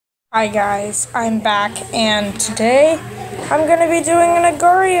Hi guys, I'm back and today I'm gonna be doing an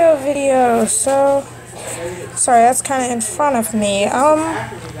Agorio video. Sorry, that's kind of in front of me.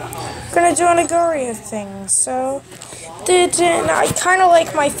 Gonna do an Agorio thing. I kind of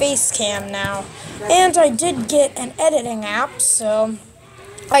like my face cam now, and I did get an editing app, so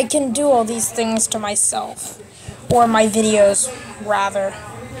I can do all these things to myself, or my videos rather.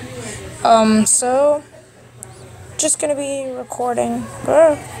 Just gonna be recording.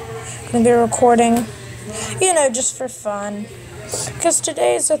 Just for fun. Because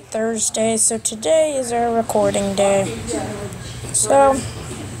today is a Thursday, so today is our recording day.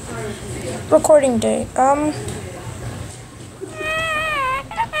 Recording day. Come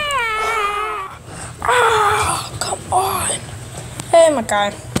on. Hey, my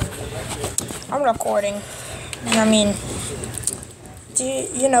guy. I'm recording.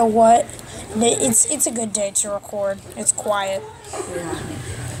 You know what? It's a good day to record. It's quiet. Yeah.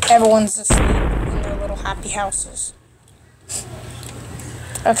 Everyone's asleep in their little happy houses.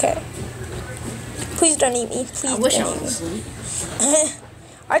 Okay. Please don't eat me. Please I wish I don't was eat me. asleep.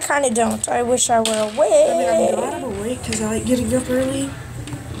 I kind of don't. I wish I were awake. I'm glad I'm awake because I like getting up early.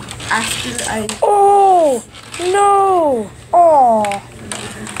 Oh, no. Oh.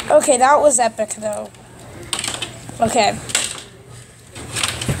 Okay, that was epic, though. Okay.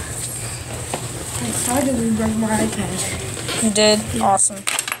 I finally broke my iPad. You did? Yeah. Awesome.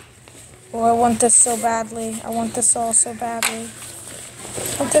 Oh, I want this so badly. I want this all so badly.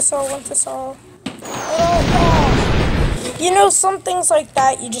 Want this all. Oh. You know, some things like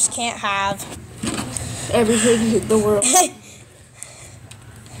that you just can't have. Everything in the world.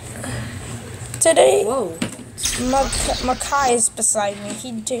 Today, Whoa. Makai is beside me.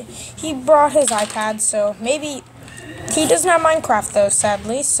 He brought his iPad, so maybe he doesn't have Minecraft though,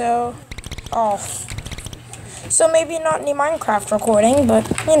 sadly. So maybe not any Minecraft recording, but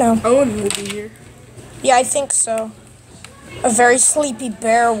you know. Owen will be here. Yeah, I think so. A very sleepy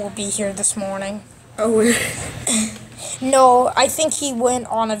bear will be here this morning. Owen. No, I think he went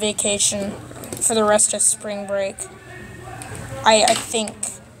on a vacation for the rest of spring break. I think.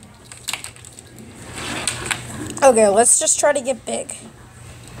 Okay, let's just try to get big.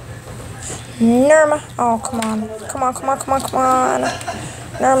 Nirma. Oh, come on.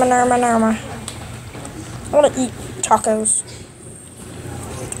 Nirma. I want to eat tacos.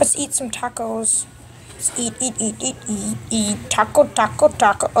 Let's eat some tacos. Let's eat. Taco.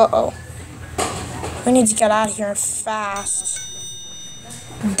 Uh-oh. We need to get out of here fast.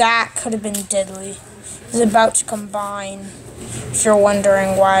 That could have been deadly. It's about to combine. If you're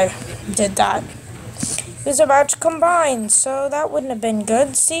wondering why I did that. It was about to combine, so that wouldn't have been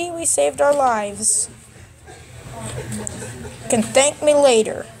good. See, we saved our lives. You can thank me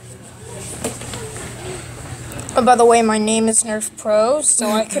later. Oh, by the way, my name is Nerf Pro,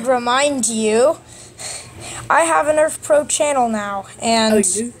 so I could remind you, I have a Nerf Pro channel now, and oh, you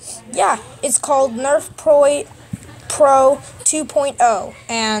do? Yeah, it's called Nerf Pro 2.0,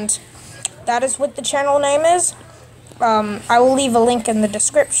 and that is what the channel name is. I will leave a link in the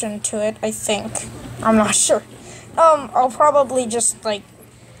description to it, I think. I'm not sure. I'll probably just,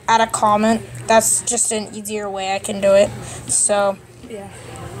 add a comment. That's just an easier way I can do it. So, yeah.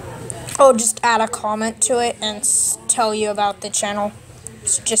 I'll just add a comment to it and tell you about the channel.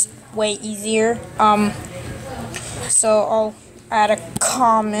 It's just way easier. So I'll add a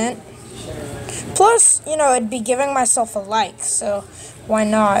comment. Plus, it'd be giving myself a like, so why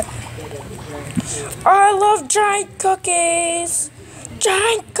not? I love giant cookies!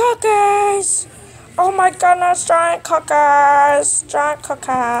 Giant cookies! Oh my goodness, giant cookies! Giant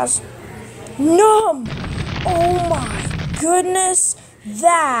cookies! Numb! Oh my goodness,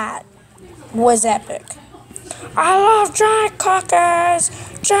 that was epic. I love giant cookies!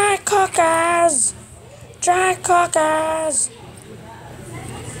 Giant cookies! Giant cookies!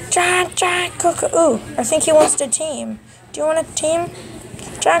 Giant cookie. Ooh, I think he wants to team. Do you want to team?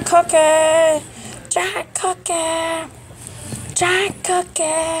 Giant cookie! Giant cookie! Giant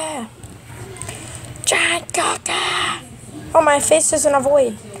cookie! Giant cookie! Oh, my face is in a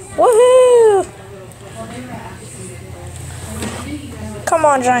void. Woohoo! Come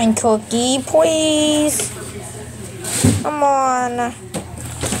on, giant cookie, please. Come on. I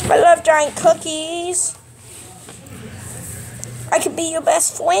love giant cookies. I could be your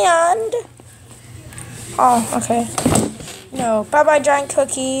best friend. Oh, okay. No, bye-bye, giant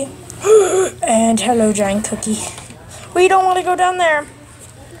cookie. And hello, giant cookie. We don't want to go down there.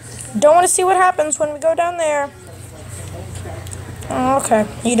 Don't want to see what happens when we go down there. Oh, okay.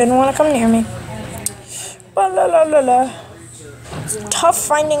 You didn't want to come near me. It's tough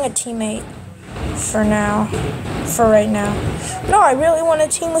finding a teammate for now. for right now. No, I really want to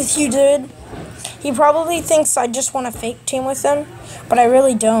team with you, dude. He probably thinks I just want to fake team with him, but I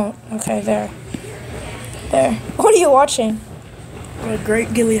really don't. Okay, there. There. What are you watching?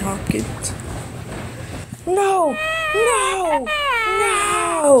 Great Gilly Hopkins. No! No!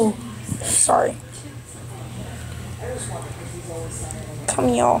 No! Sorry. Come,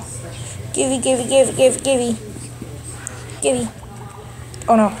 y'all. Givey.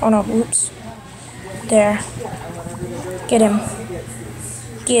 Oh no, oops. There. Get him.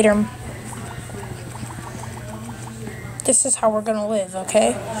 This is how we're gonna live,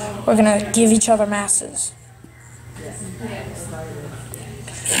 okay? We're gonna give each other masses.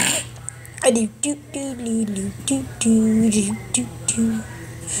 Give.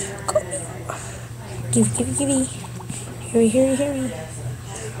 Here.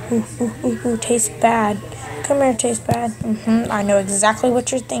 Ooh, tastes bad. Come here, tastes bad. I know exactly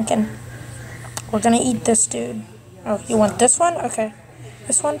what you're thinking. We're gonna eat this dude. Oh, you want this one? Okay.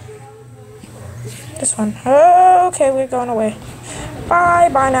 This one? This one. Oh, okay, we're going away. Bye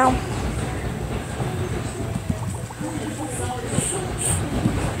now.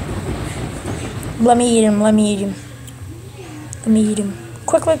 Let me eat him.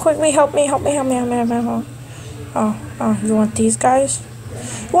 Quickly, help me. Oh, you want these guys?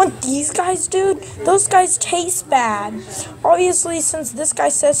 You want these guys, dude? Those guys taste bad. Obviously, since this guy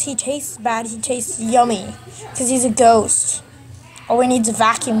says he tastes bad, he tastes yummy. Because he's a ghost. All we need is a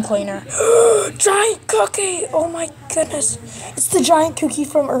vacuum cleaner. Giant cookie! Oh my goodness. It's the giant cookie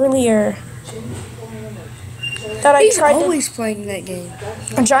from earlier. He's always playing that game.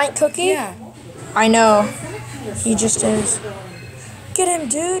 A giant cookie? Yeah. I know. He just is. Get him,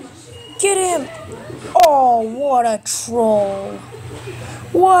 dude. Get him. Oh, what a troll.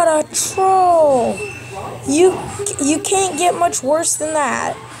 You can't get much worse than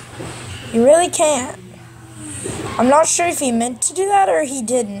that. You really can't. I'm not sure if he meant to do that or he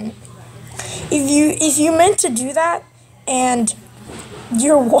didn't. If you meant to do that and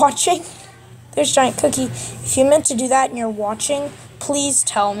you're watching, there's Giant Cookie. If you meant to do that and you're watching, please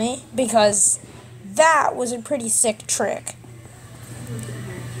tell me, because that was a pretty sick trick.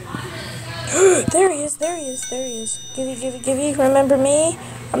 There he is. Givey. Remember me?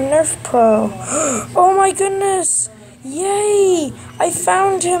 I'm Nerf Pro. Oh my goodness. Yay. I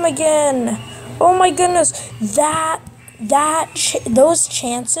found him again. Oh my goodness. Those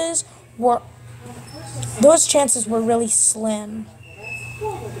chances were really slim.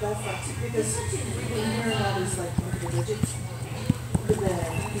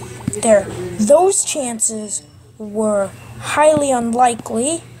 There. Those chances were highly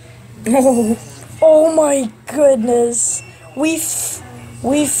unlikely. Oh my goodness. We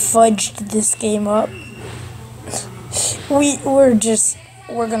fudged this game up.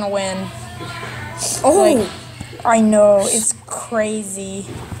 We're gonna win. Oh, I know, it's crazy.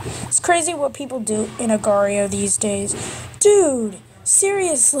 It's crazy what people do in Agar.io these days. Dude,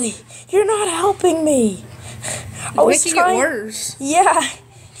 seriously, you're not helping me. Making it worse. Yeah,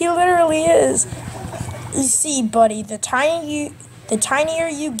 he literally is. You see, buddy, the tinier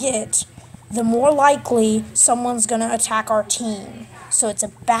you get, the more likely someone's gonna attack our team. So it's a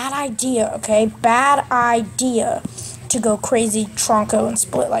bad idea, okay? Bad idea to go crazy Tronco and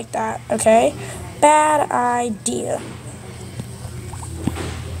split like that, okay? Bad idea.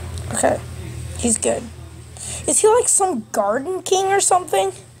 Okay, he's good. Is he like some garden king or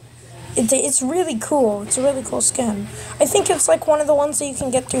something? It's really cool. It's a really cool skin. I think it's like one of the ones that you can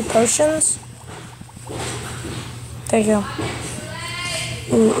get through potions. There you go.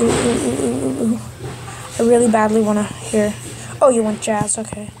 Ooh. I really badly want to hear. Oh, you want jazz?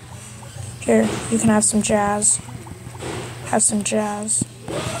 Okay. Here, you can have some jazz. Have some jazz.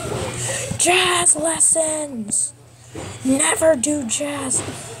 Jazz lessons! Never do jazz.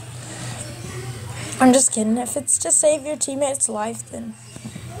 I'm just kidding. If it's to save your teammate's life, then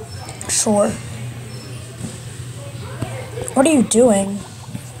sure. What are you doing?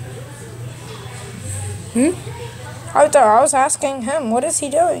 I was asking him, what is he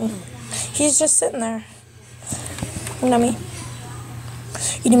doing? He's just sitting there. Nummy.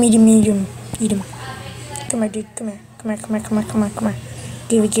 Eat him. Come here, dude. Come here.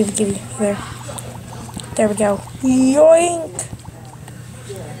 Give me. There we go. Yoink!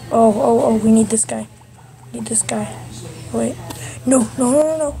 Oh, we need this guy. Wait. No.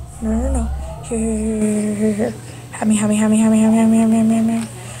 Here. Have me. Here,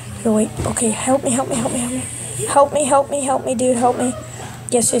 wait. Okay, help me, dude, help me.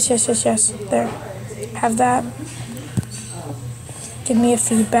 Yes. There. Have that. Give me a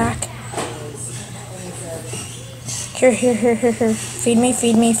feedback. Here. Feed me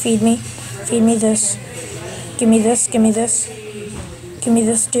this. Give me this, give me this. Give me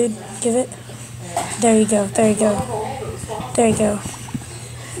this, dude. Give it. There you go, there you go. There you go.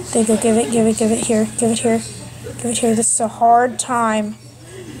 There you go, give it here. Give it here. Give it here. This is a hard time.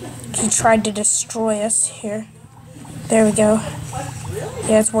 He tried to destroy us here. There we go.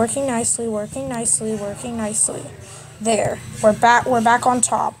 Yeah, it's working nicely, working nicely, working nicely. There. We're back on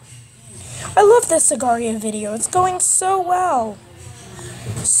top. I love this Agario video. It's going so well.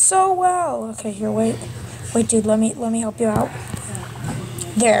 So well. Okay, here, wait. Wait, dude, let me help you out.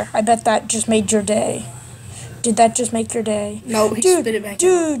 There. I bet that just made your day. Did that just make your day? No, he dude, spit it back.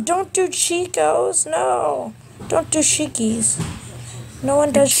 Dude, don't do Chicos. No. Don't do Shikis. No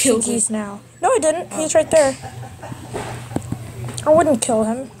one does Shikis now. No, I didn't. He's right there. I wouldn't kill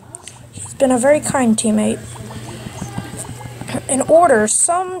him. He's been a very kind teammate. In order,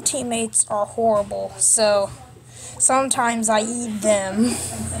 some teammates are horrible, so sometimes I eat them.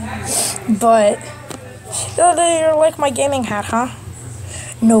 But you're like my gaming hat, huh?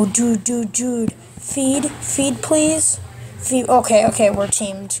 No, dude. Feed, please. Feed. Okay, we're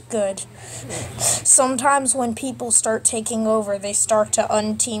teamed. Good. Sometimes when people start taking over, they start to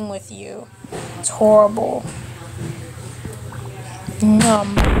unteam with you. It's horrible.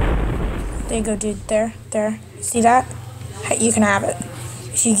 There you go, dude. There. See that? You can have it.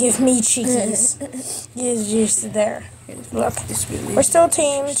 If you give me cheekies. Just there. Look. We're still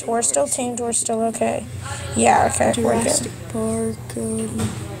teamed. We're still okay. Yeah, okay. Jurassic We're good. Park.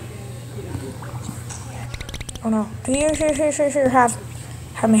 Oh no. Here.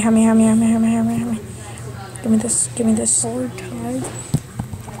 Have me. Give me this. Hard time.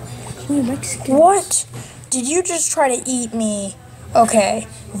 Mexican. What? Did you just try to eat me? Okay,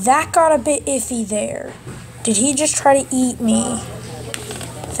 that got a bit iffy there. Did he just try to eat me?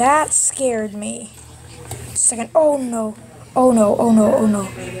 That scared me. Second. Oh no.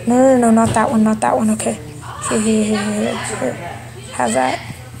 No, not that one, okay. Here. Have that.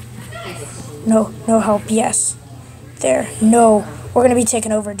 No help, yes. There, no. We're gonna be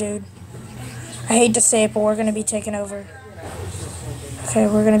taken over, dude. I hate to say it, but we're gonna be taken over. Okay,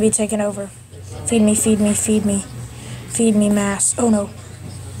 we're gonna be taken over. Feed me. Feed me, mass. Oh no.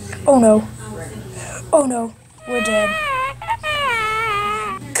 We're dead.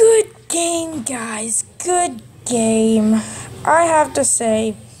 Good game, guys. Good game. I have to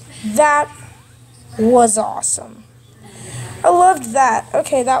say, that was awesome. I loved that.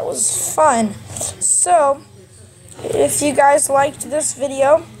 Okay, that was fun. So, if you guys liked this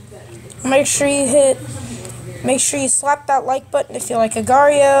video, make sure you slap that like button if you like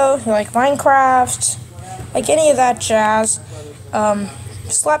Agario, you like Minecraft, like any of that jazz.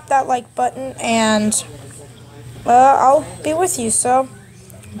 Slap that like button and I'll be with you. So,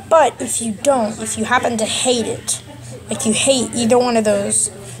 but if you happen to hate it, like you hate either one of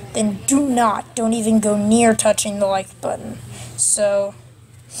those, then don't even go near touching the like button. So,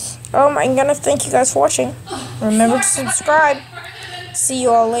 I'm gonna thank you guys for watching. Remember to subscribe. See you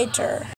all later.